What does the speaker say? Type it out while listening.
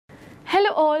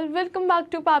Hello all, welcome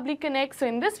back to Pabbly Connect. So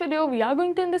in this video, we are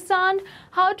going to understand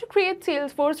how to create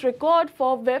Salesforce record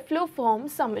for Webflow form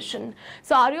submission.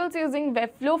 So are you also using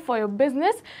Webflow for your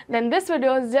business? Then this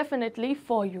video is definitely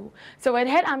for you. So right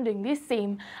here, I'm doing the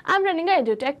same. I'm running an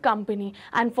edutech company,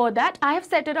 and for that, I have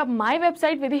set up my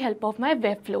website with the help of my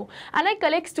Webflow, and I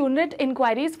collect student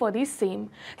inquiries for the same.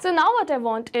 So now what I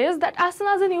want is that as soon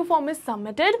as a new form is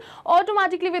submitted,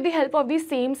 automatically with the help of the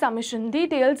same submission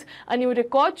details, a new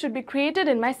record should be created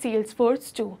in my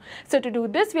Salesforce too. So to do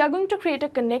this, we are going to create a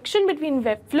connection between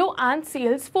Webflow and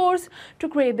Salesforce. To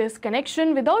create this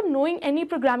connection without knowing any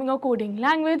programming or coding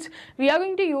language, we are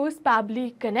going to use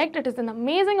Pabbly Connect. It is an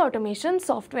amazing automation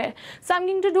software. So I'm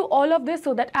going to do all of this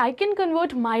so that I can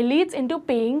convert my leads into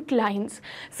paying clients.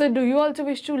 So do you also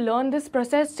wish to learn this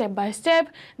process step by step?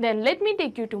 Then let me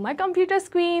take you to my computer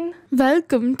screen.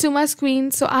 Welcome to my screen.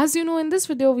 So as you know, in this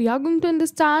video, we are going to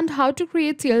understand how to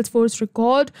create Salesforce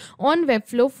record on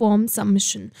Webflow form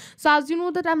submission. So as you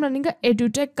know that I'm running a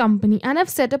edutech company, and I've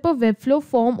set up a Webflow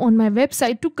form on my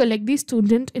website to collect the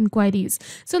student inquiries.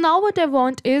 So now what I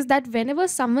want is that whenever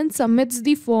someone submits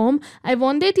the form, I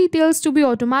want their details to be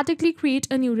automatically create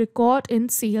a new record in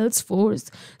Salesforce.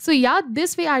 So yeah,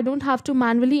 this way I don't have to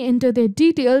manually enter their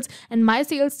details, and my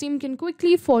sales team can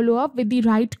quickly follow up with the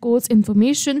right course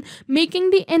information, making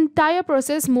the entire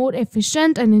process more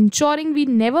efficient and ensuring we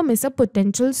never miss a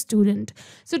potential student.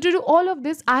 So to do all of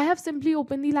this, I have simply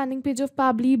opened the landing page of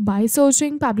Pabbly by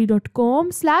searching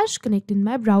pabbly.com/connect in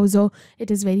my browser. It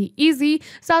is very easy.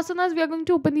 So as soon as we are going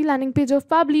to open the landing page of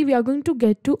Pabbly, we are going to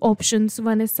get two options.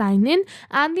 One is sign in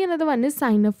and the another one is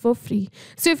sign up for free.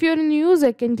 So if you're a new user,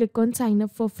 you can click on sign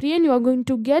up for free and you are going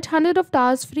to get 100 of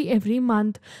stars free every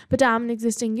month. But I'm an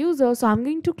existing user, so I'm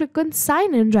going to click on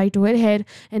sign in right over here.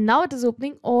 And now it is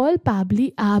opening all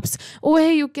Pabbly apps. Over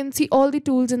here you can see all the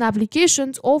tools and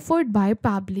applications offered by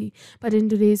Pabbly. But in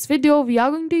today's video, we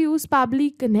are going to use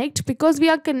Pabbly Connect because we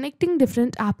are connecting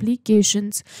different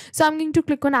applications. So I'm going to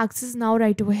click on access now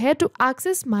right over here to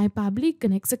access my Pabbly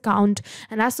Connect account.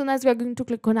 And as soon as we are going to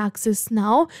click on access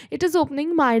now, it is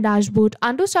opening my dashboard.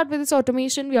 And to start with this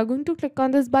automation, we are going to click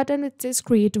on this button. It says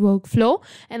create workflow.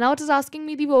 And now it is asking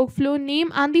me the workflow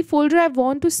name and the folder I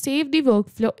want to save the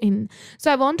workflow in.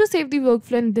 So I want to save the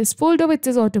workflow in this folder which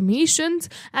is automations,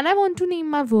 and I want to name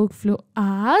my workflow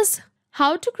as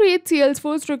how to create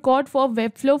Salesforce record for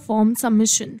Webflow form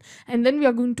submission. And then we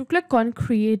are going to click on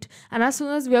create. And as soon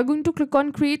as we are going to click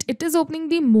on create, it is opening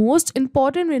the most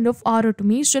important window of our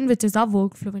automation, which is our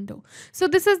workflow window. So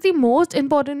this is the most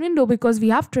important window because we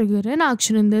have trigger and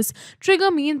action in this. Trigger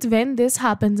means when this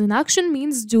happens and action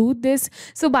means do this.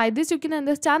 So by this you can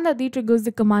understand that the trigger is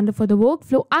the commander for the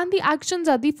workflow and the actions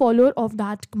are the follower of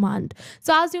that command.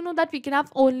 So as you know that we can have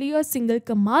only a single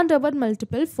commander but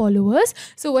multiple followers.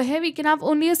 So over here we can have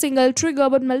only a single trigger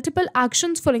but multiple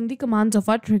actions following the commands of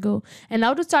our trigger. And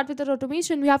now to start with our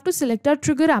automation, we have to select our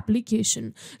trigger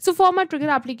application. So for my trigger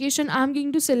application, I'm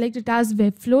going to select it as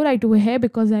Webflow right over here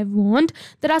because I want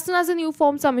that as soon as a new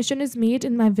form submission is made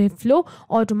in my Webflow,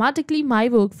 automatically my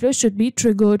workflow should be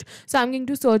triggered. So I'm going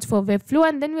to search for Webflow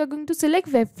and then we are going to select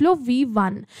Webflow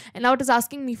V1. And now it is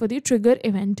asking me for the trigger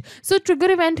event. So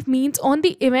trigger event means on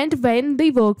the event when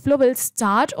the workflow will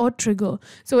start or trigger.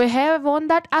 So here I want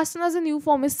that as soon as a new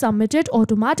form is submitted,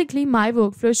 automatically my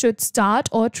workflow should start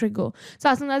or trigger. So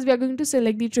as soon as we are going to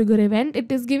select the trigger event,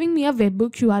 it is giving me a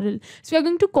webhook URL. So we are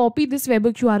going to copy this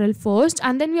webhook URL first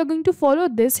and then we are going to follow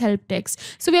this help text.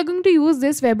 So we are going to use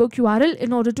this webhook URL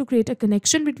in order to create a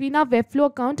connection between our Webflow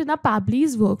account and our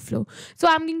Pabbly's workflow. So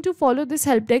I'm going to follow this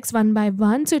help text one by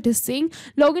one. So it is saying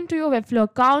log into your Webflow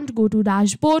account, go to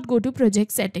dashboard, go to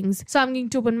project settings. So I'm going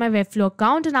to open my Webflow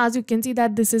account and as you can see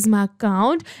that this is my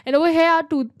account and over here are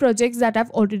two projects that I've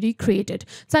already created.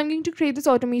 So I'm going to create this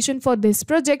automation for this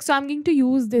project. So I'm going to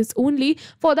use this only.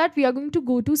 For that we are going to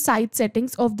go to site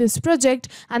settings of this project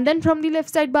and then from the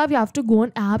left sidebar we have to go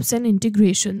on apps and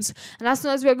integrations. And as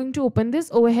soon as we are going to open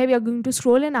this, over here we are going to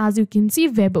scroll and as you can see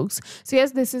webhooks. So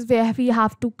yes, this is where we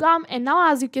have to come, and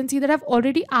now as you can see that I've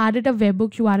already added a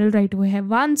webhook URL right over here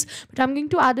once, but I'm going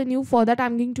to add a new. For that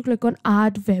I'm going to click on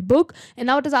add webhook and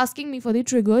now it is asking me for the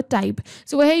trigger type.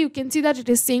 So over here you can see that it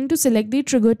is saying to select the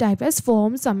trigger type as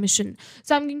form submission.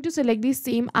 So I'm going to select the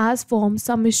same as form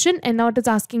submission and now it is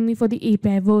asking me for the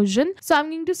API version. So I'm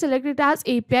going to select it as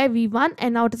API v1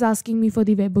 and now it is asking me for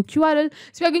the webhook URL.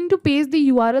 So we are going to paste the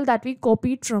URL that we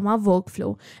copied from our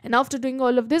workflow. And after doing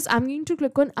all of this, I'm going to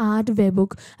click on add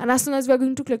webhook. And as soon as we are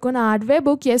going to click on add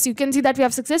webhook, yes, you can see that we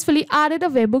have successfully added a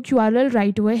webhook URL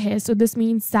right over here. So this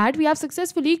means that we have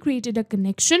successfully created a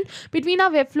connection between our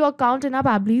Webflow account and our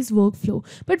Pabbly's workflow.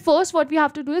 But first what we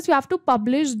have to do is we have to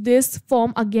publish this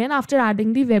form again after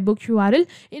adding the webhook URL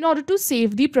in order to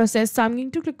save the process. So I'm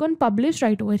going to click on publish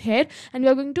right over here, and we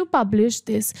are going to publish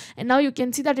this. And now you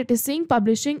can see that it is saying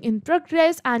publishing in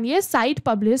progress, and yes, site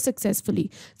published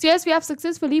successfully. So yes, we have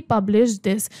successfully published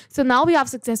this. So now we have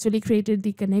successfully created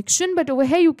the connection, but over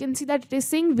here you can see that it is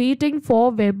saying waiting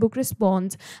for webhook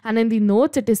response, and in the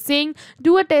notes it is saying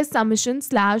do a test submission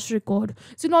 / record.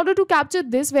 So in order to capture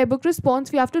this webhook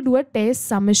response, we have to do a test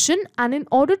submission, and in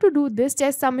order to do this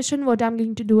test submission, what I'm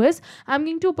going to do is I'm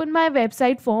going to open my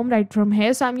website form right from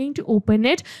here. So I'm going to open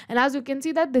it, and as you can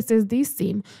see that this is the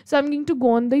same. So I'm going to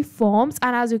go on the forms,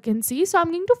 and as you can see, so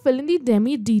I'm going to fill in the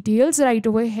dummy details right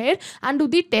over here and do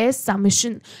the test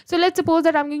submission. So let's suppose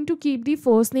that I'm going to keep the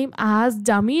first name as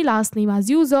dummy, last name as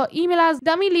user, email as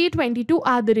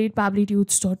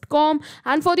dummylee22@pabblytunes.com,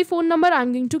 and for the phone number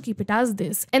I'm going to keep it as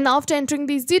this. And after entering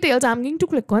these details, I'm going to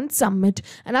click on submit,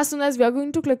 and as soon as we are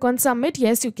going to click on submit,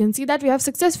 yes, you can see that we have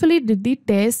successfully did the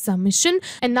test submission.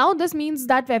 And now this means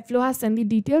that Webflow has sent the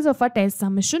details of our test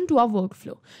submission to our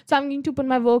workflow. So I'm going to open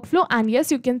my workflow, and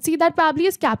yes, you can see that Pabbly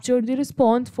has captured the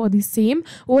response for the same.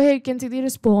 Over here you can see the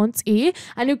response A,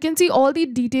 and you can see all the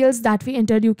details that we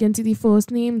entered. You can see the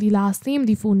first name, the last name,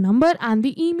 the phone number, and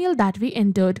the email that we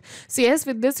entered. So yes,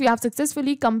 with this we have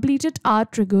successfully completed our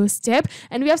trigger step,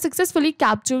 and we have successfully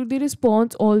captured the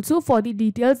response also for the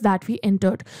details that we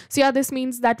entered. So yeah, this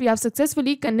means that we have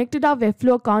successfully connected our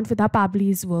Webflow account with our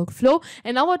Pabbly's workflow.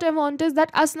 And now what I want is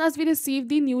that as soon as we receive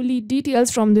the new lead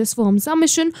details from this form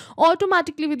submission,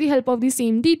 automatically with the help of the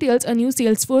same details, a new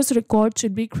Salesforce record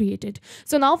should be created.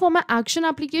 So now for my action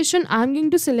application, I'm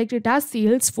going to select it as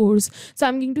Salesforce. So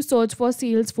I'm going to search for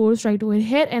Salesforce right over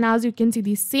here, and as you can see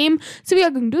the same, so we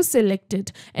are going to select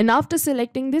it. And after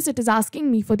selecting this, it is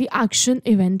asking me for the action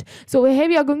event. So over here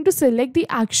we are going to select the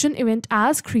action event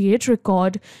as create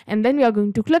record, and then we are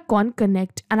going to click on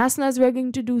connect. And as soon as we are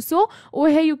going to do so, over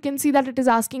here you can see that it is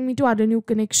asking me to add a new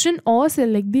connection or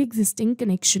select the existing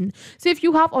connection. So if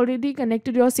you have already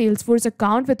connected your Salesforce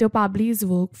account with your Pabbly's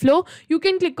workflow, you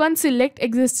can click on select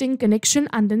existing connection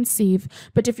and then save.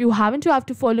 But if you haven't, you have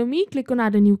to follow me, click on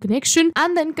add a new connection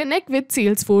and then connect with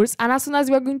Salesforce. And as soon as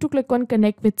we are going to click on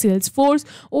connect with Salesforce,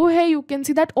 over here you can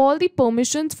see that all the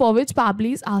permissions for which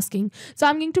Pabbly is asking. So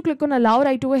I'm going to click on allow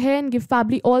right over here and give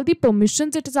Pabbly all the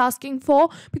permissions it is asking for,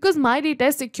 because my data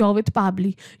is secure with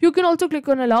Pabbly. You can also click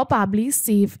on allow Pabbly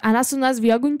save, and as soon as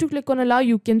we are going to click on allow,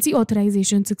 you can see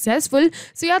authorization successful.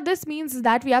 So yeah, this means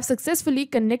that we have successfully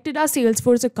connected our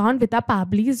Salesforce account with our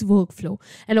Pabbly's workflow.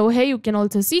 And over here you can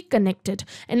also see connected,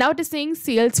 and now it is saying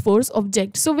Salesforce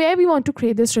object. So where we want to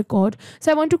create this record,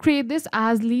 so I want to create this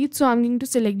as lead, so I'm going to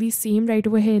select the same right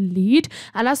over here, lead.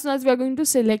 And as soon as we are going to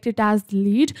select it as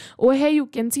lead, over here you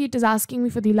can see it is asking me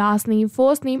for the last name,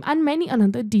 first name, and many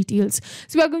another details.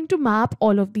 So we are going to map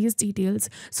all of these details.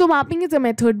 So mapping is a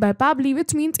method by Pabbly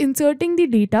which means inserting the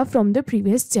data from the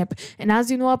previous step. And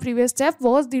as you know, our previous step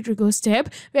was the trigger step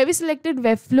where we selected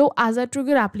Webflow as a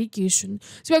trigger application.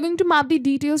 So we are going to map the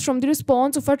details from the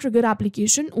response of our trigger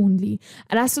application only.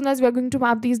 And as soon as we are going to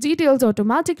map these details,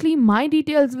 automatically my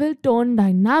details will turn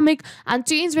dynamic and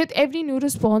change with every new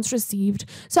response received.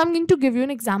 So I'm going to give you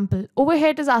an example. Over here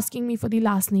it is asking me for the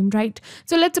last name, right?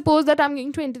 So let's suppose that I'm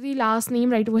going to enter the last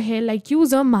name right over here like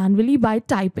user manually by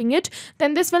typing it.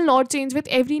 Then this will not change with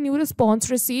every new response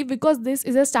received because this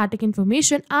is a static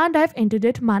information and I've entered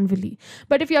it manually.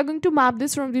 But if you are going to map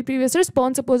this from the previous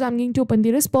response, suppose I'm going to open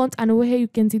the response and over here you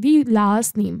can see the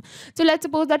last name. So let's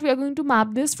suppose that we are going to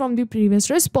map this from the previous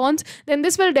response, then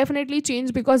this will definitely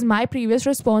change because my previous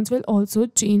response will also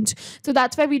change. So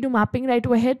that's why we do mapping right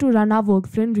over here to run our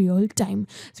workflow in real time.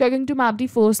 So we're going to map the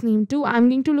first name too. I'm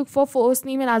going to look for first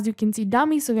name, and as you can see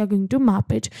dummy, so we are going to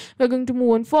map it. We're going to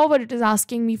move on forward. It is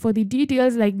asking me for the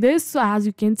details like this. So as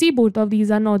you can see, both of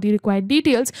these are not the required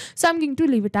details, so I'm going to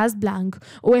leave it as blank.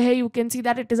 Over here you can see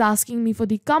that it is asking me for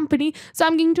the company, so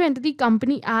I'm going to enter the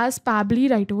company as Pabbly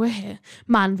right over here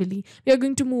manually. We are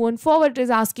going to move on forward. It is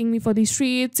asking me for the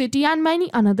street, city, and many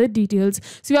another details.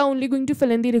 So we are only going to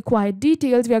fill in the required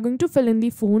details. We are going to fill in the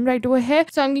phone right over here.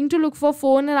 So I'm going to look for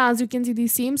phone, and as you can see the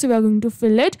same, so we are going to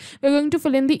fill it. We're going to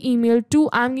fill in the email too.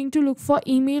 I'm going to look for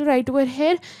email right over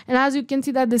here, and as you can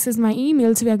see that this is my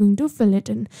email, so we are going to fill it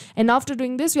in. And after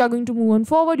doing this, we are going to move on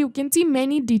forward. You can see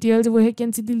many details. Over here you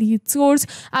can see the lead source.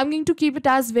 I'm going to keep it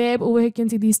as web. Over here you can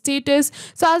see the status.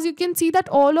 So as you can see that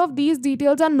all of these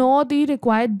details are not the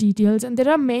required details, and there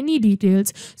are many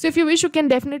details. So if you wish, you can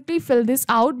definitely fill this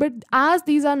out, but as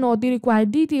these are not the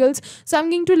required details, so I'm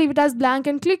going to leave it as blank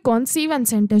and click on save and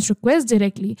send test request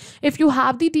directly. If you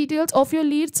have the details of your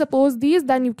lead, suppose these,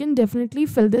 then you can definitely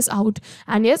fill this out.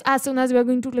 And yes, as soon as we are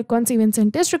going to click on save and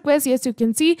send test request, yes, you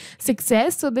can see see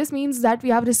success. So this means that we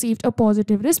have received a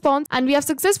positive response and we have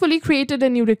successfully created a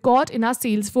new record in our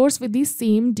Salesforce with the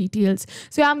same details.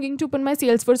 So I'm going to open my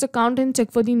Salesforce account and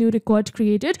check for the new record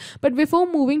created. But before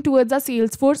moving towards our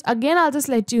Salesforce, again I'll just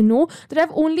let you know that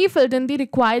I've only filled in the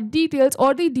required details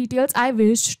or the details I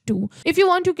wish to. If you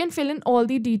want, you can fill in all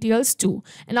the details too.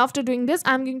 And after doing this,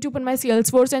 I'm going to open my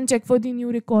Salesforce and check for the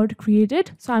new record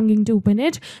created. So I'm going to open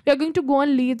it. We are going to go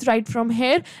on leads right from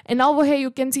here, and now over here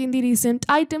you can see in the recent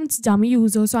items dummy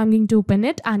user. So I'm going to open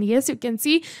it, and yes, you can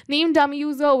see name dummy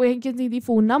user. Over here you can see the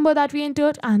phone number that we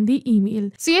entered and the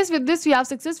email. So yes, with this we have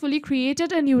successfully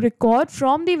created a new record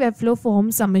from the Webflow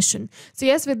form submission. So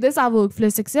yes, with this our workflow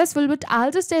is successful, but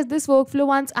I'll just test this workflow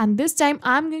once, and this time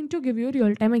I'm going to give you a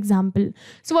real-time example.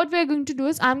 So what we're going to do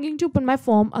is I'm going to open my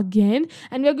form again,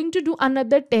 and we're going to do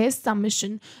another test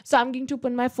submission. So I'm going to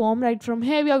open my form right from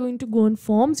here. We are going to go on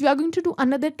forms. We are going to do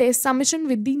another test submission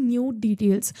with the new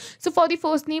details. So for the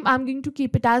first name, I'm going to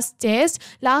keep it as test,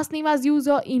 last name as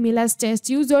user, email as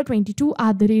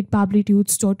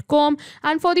testuser22@pabblytudes.com,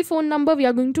 and for the phone number we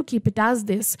are going to keep it as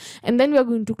this, and then we are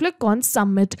going to click on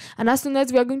submit. And as soon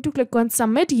as we are going to click on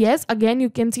submit, yes, again you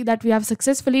can see that we have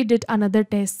successfully did another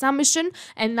test submission,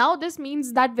 and now this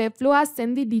means that Webflow has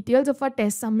sent the details of our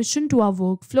test submission to our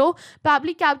workflow.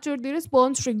 Pabbly captured the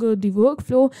response, triggered the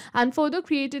workflow, and further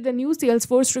created a new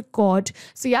Salesforce record.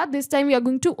 So yeah, this time we are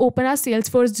going to open our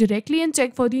Salesforce directly and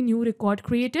check for the new record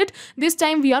created. This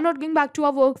time we are not going back to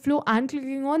our workflow and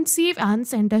clicking on save and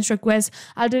send test request.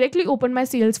 I'll directly open my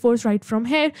Salesforce right from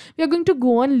here. We are going to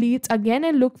go on leads again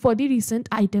and look for the recent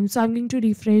item. So I'm going to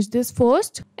refresh this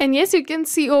first, and yes, you can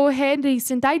see over here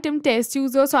recent item test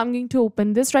user. So I'm going to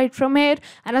open this right from here,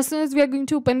 and as soon as we are going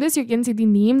to open this, you can see the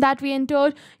name that we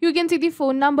entered, you can see the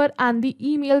phone number and the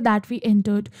email that we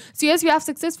entered. So yes, we have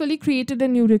successfully created a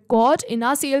new record in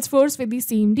our Salesforce with the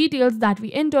same details that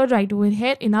we entered right over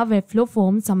here in our Webflow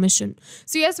form submission.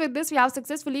 So yes, with this we have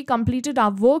successfully completed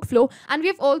our workflow, and we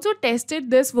have also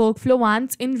tested this workflow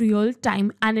once in real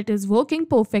time, and it is working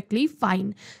perfectly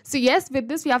fine. So yes, with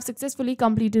this we have successfully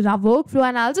completed our workflow,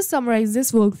 and I'll just summarize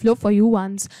this workflow for you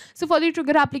once. So for the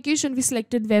trigger application, we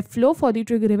selected Webflow. For the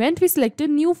trigger event, we selected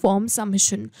new form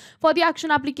submission. For the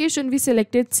action application, we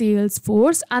selected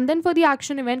Salesforce, and then for the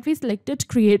action event, we selected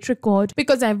create record,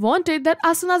 because I wanted that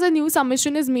as soon as a new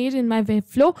submission is made in my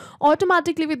Webflow,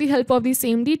 automatically with the help of the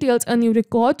same details, a new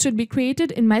record should be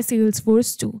created in my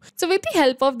Salesforce too. So with the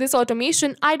help of this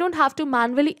automation, I don't have to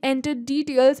manually enter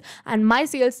details, and my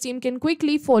sales team can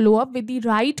quickly follow up with the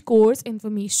right course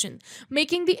information,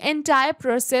 making the entire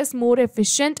process more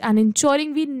efficient and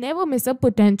ensuring we never miss a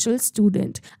potential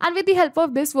student. And with the help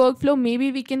of this workflow,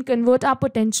 maybe we can convert our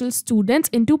potential students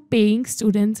into paying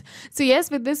students. So yes,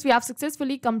 with this we have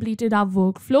successfully completed our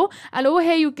workflow, and over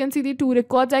here you can see the two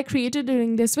records I created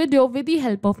during this video with the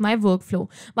help of my workflow.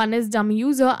 One is dummy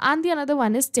user and the another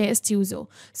one is test user.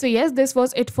 So yes, this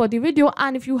was it for the video,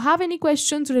 and if you have any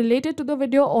questions related to the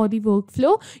video or the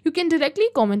workflow, you can directly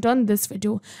comment on this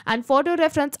video. And for your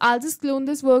reference, I'll just clone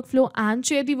this workflow and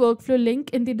share the workflow link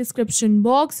in the description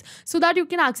box so that you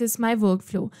can access my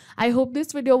workflow. I hope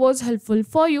this video was helpful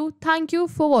for you. Thank you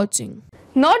for watching.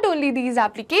 Not only these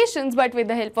applications, but with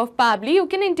the help of Pabbly, you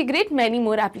can integrate many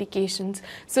more applications.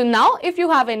 So now, if you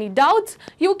have any doubts,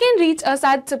 you can reach us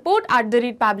at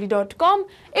support@pabbly.com.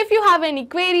 If you have any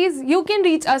queries, you can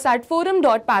reach us at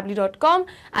forum.pabbly.com.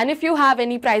 And if you have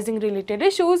any pricing related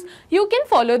issues, you can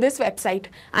follow this website.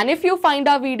 And if you find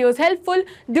our videos helpful,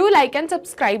 do like and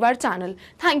subscribe our channel.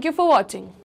 Thank you for watching.